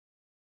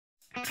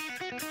Hey,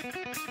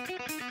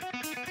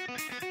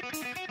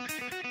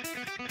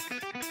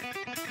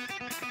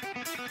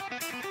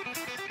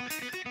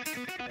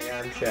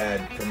 I'm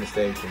Chad from the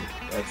station.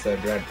 That's a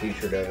Drab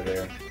t-shirt over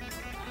there.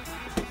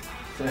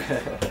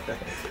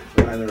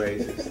 Ryan the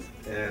racist.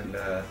 And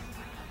there's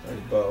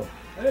Beau.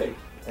 Hey.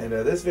 And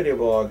this video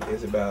blog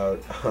is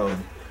about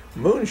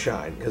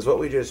moonshine, because what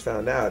we just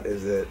found out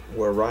is that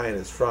where Ryan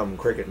is from,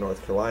 Cricket,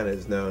 North Carolina,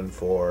 is known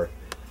for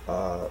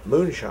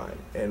moonshine.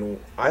 And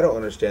I don't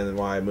understand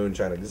why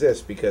moonshine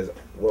exists, because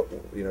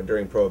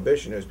during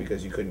Prohibition it was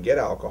because you couldn't get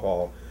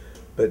alcohol,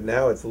 but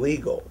now it's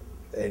legal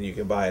and you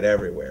can buy it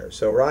everywhere.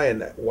 So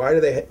Ryan, why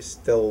do they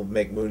still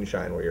make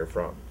moonshine where you're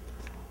from?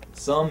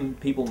 Some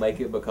people make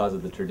it because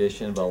of the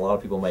tradition, but a lot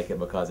of people make it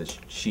because it's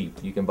cheap.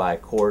 You can buy a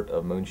quart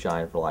of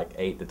moonshine for like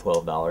 $8 to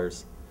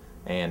 $12,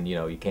 and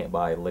you can't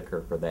buy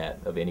liquor for that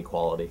of any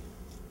quality.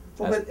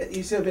 Well, but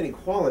you said of any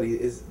quality,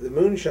 is the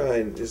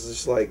moonshine is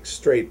just like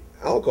straight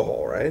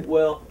alcohol, right?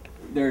 Well,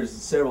 there's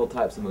several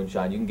types of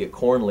moonshine. You can get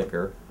corn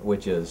liquor,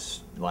 which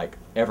is like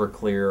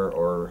Everclear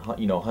or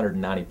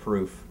 190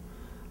 proof,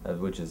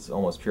 which is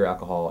almost pure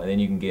alcohol, and then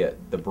you can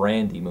get the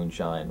brandy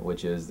moonshine,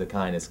 which is the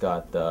kind that's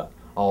got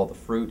all the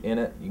fruit in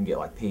it. You can get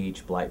like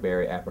peach,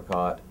 blackberry,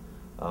 apricot.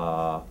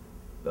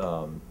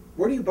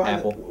 Where do you buy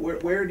apple.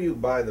 Where do you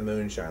buy the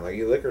moonshine? Like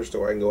a liquor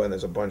store, I can go in.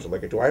 There's a bunch of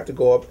liquor. Do I have to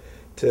go up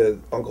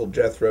to Uncle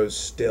Jethro's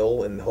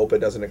still and hope it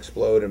doesn't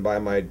explode and buy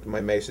my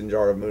mason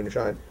jar of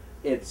moonshine?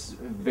 It's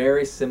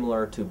very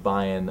similar to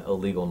buying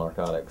illegal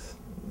narcotics.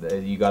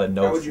 You got to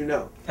know. How would you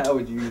know? How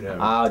would you know?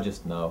 I'll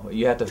just know.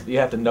 You have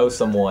to know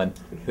someone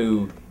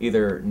who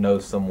either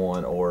knows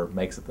someone or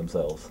makes it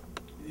themselves.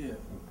 Yeah,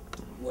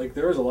 like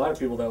there is a lot of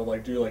people that would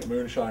like do like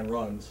moonshine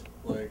runs.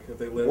 Like if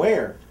they live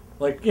Where?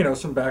 Like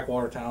some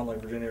backwater town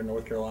like Virginia or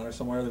North Carolina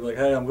somewhere. They'd be like,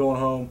 hey, I'm going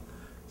home.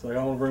 It's like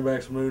I want to bring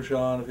back some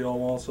moonshine if y'all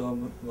want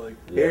some. Like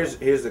here's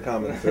the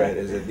common thread: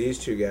 is that these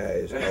two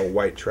guys are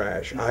white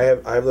trash.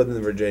 I've lived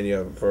in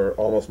Virginia for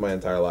almost my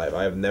entire life.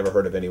 I have never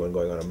heard of anyone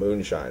going on a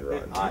moonshine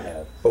run. I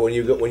have. But when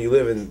you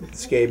live in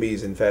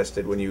scabies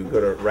infested, when you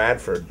go to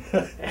Radford,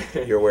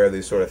 you're aware of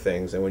these sort of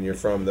things. And when you're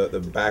from the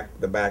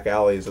back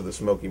alleys of the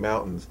Smoky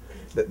Mountains,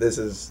 that this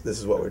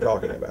is what we're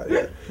talking about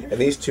here. And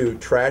these two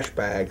trash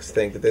bags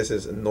think that this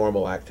is a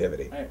normal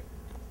activity. Hey,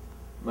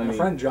 my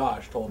friend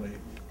Josh told me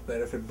that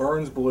if it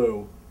burns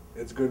blue,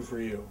 it's good for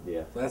you.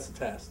 Yeah. So that's the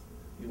test.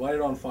 You light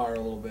it on fire a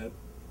little bit,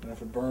 and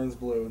if it burns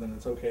blue, then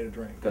it's okay to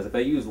drink. Because if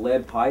they use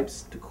lead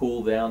pipes to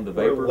cool down the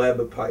vapor,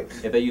 Lead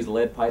pipes. if they use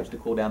lead pipes to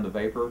cool down the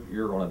vapor,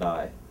 you're going to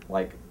die.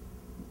 Like,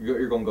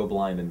 you're going to go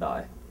blind and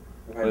die.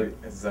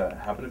 Has that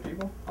happened to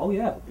people? Oh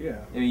yeah.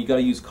 Yeah. I mean, you got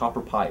to use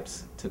copper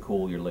pipes to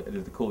cool your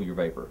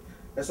vapor.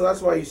 And so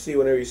that's why you see,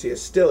 whenever you see a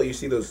still, you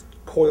see those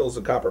coils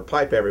of copper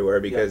pipe everywhere,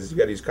 because you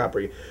got these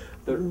copper.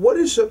 Do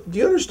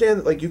you understand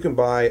that, like, you can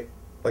buy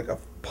like a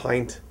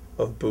pint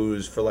of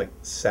booze for like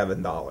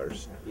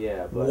 $7?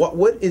 Yeah. But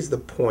what is the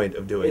point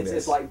of doing this?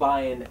 It's like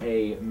buying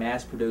a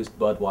mass-produced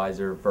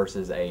Budweiser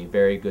versus a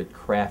very good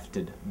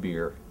crafted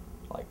beer.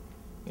 Like,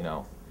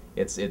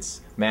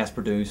 it's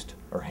mass-produced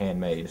or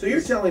handmade. So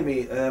you're telling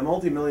me a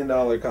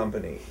multi-million-dollar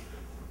company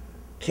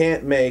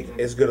can't make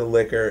as good a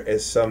liquor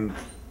as some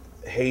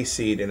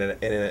hayseed in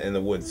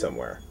the woods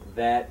somewhere?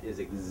 That is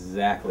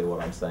exactly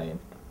what I'm saying.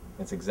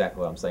 That's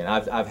exactly what I'm saying.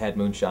 I've had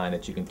moonshine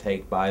that you can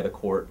take by the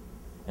quart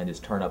and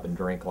just turn up and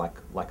drink like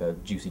a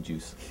juicy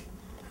juice.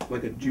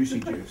 Like a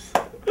juicy juice.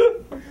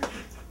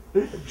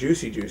 A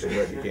juicy juice is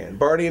what you can.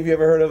 Barty, have you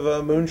ever heard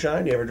of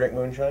moonshine? Do you ever drink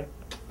moonshine?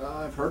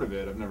 I've heard of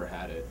it. I've never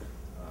had it.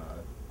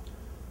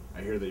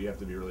 I hear that you have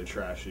to be really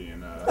trashy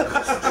and to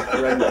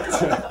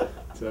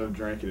have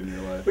drank it in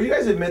your life. But you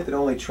guys admit that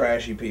only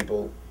trashy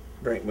people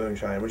drink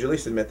moonshine. Would you at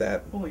least admit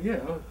that? Well, yeah.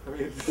 I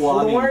mean,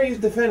 Well, why are you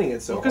defending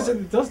it so because hard?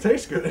 it does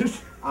taste good.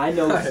 I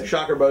know.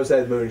 Shocker, Beau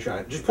says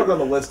moonshine. Just put it on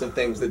the list of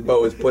things that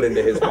Beau has put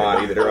into his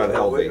body that are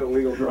unhealthy.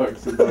 Illegal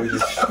drugs.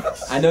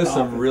 I know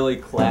some really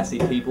classy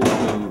people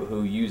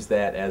who use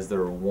that as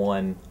their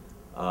one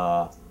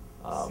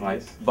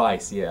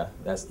vice. Yeah,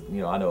 that's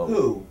I know.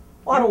 Who?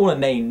 Well, I don't want to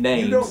name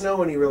names. You don't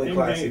know any really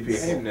classy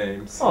people. Name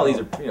names. Oh, these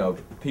are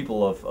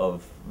people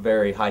of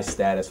very high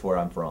status where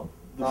I'm from.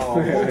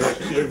 Oh,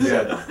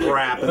 yeah.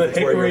 Crap. That's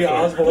where Hickory you're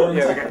from. Osborne.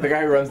 Yeah, the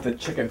guy who runs the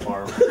chicken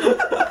farm.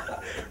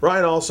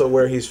 Ryan, also,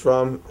 where he's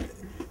from,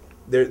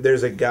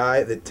 there's a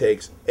guy that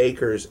takes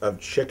acres of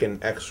chicken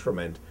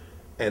excrement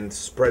and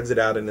spreads it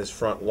out in his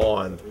front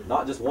lawn.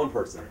 Not just one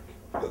person.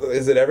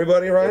 Is it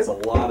everybody, Ryan? It's a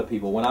lot of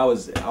people. When I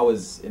was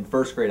in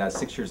first grade, I was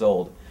 6 years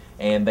old,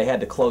 and they had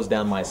to close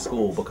down my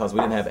school because we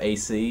didn't have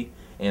AC,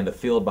 and the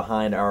field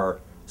behind our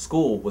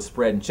school was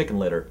spreading chicken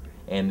litter,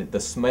 and the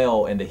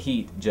smell and the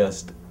heat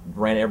just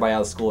ran everybody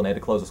out of school, and they had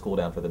to close the school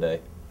down for the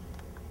day.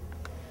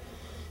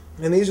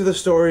 And these are the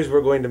stories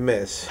we're going to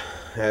miss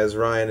as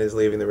Ryan is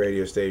leaving the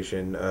radio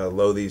station.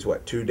 These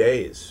 2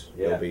 days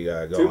he'll be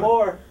gone. 2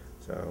 more.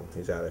 So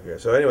he's out of here.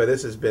 So anyway,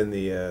 this has been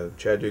the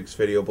Chad Dukes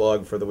video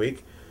blog for the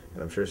week,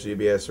 and I'm sure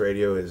CBS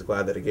Radio is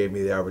glad that it gave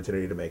me the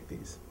opportunity to make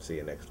these. See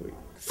you next week.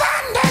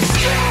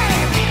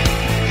 Thunderstruck!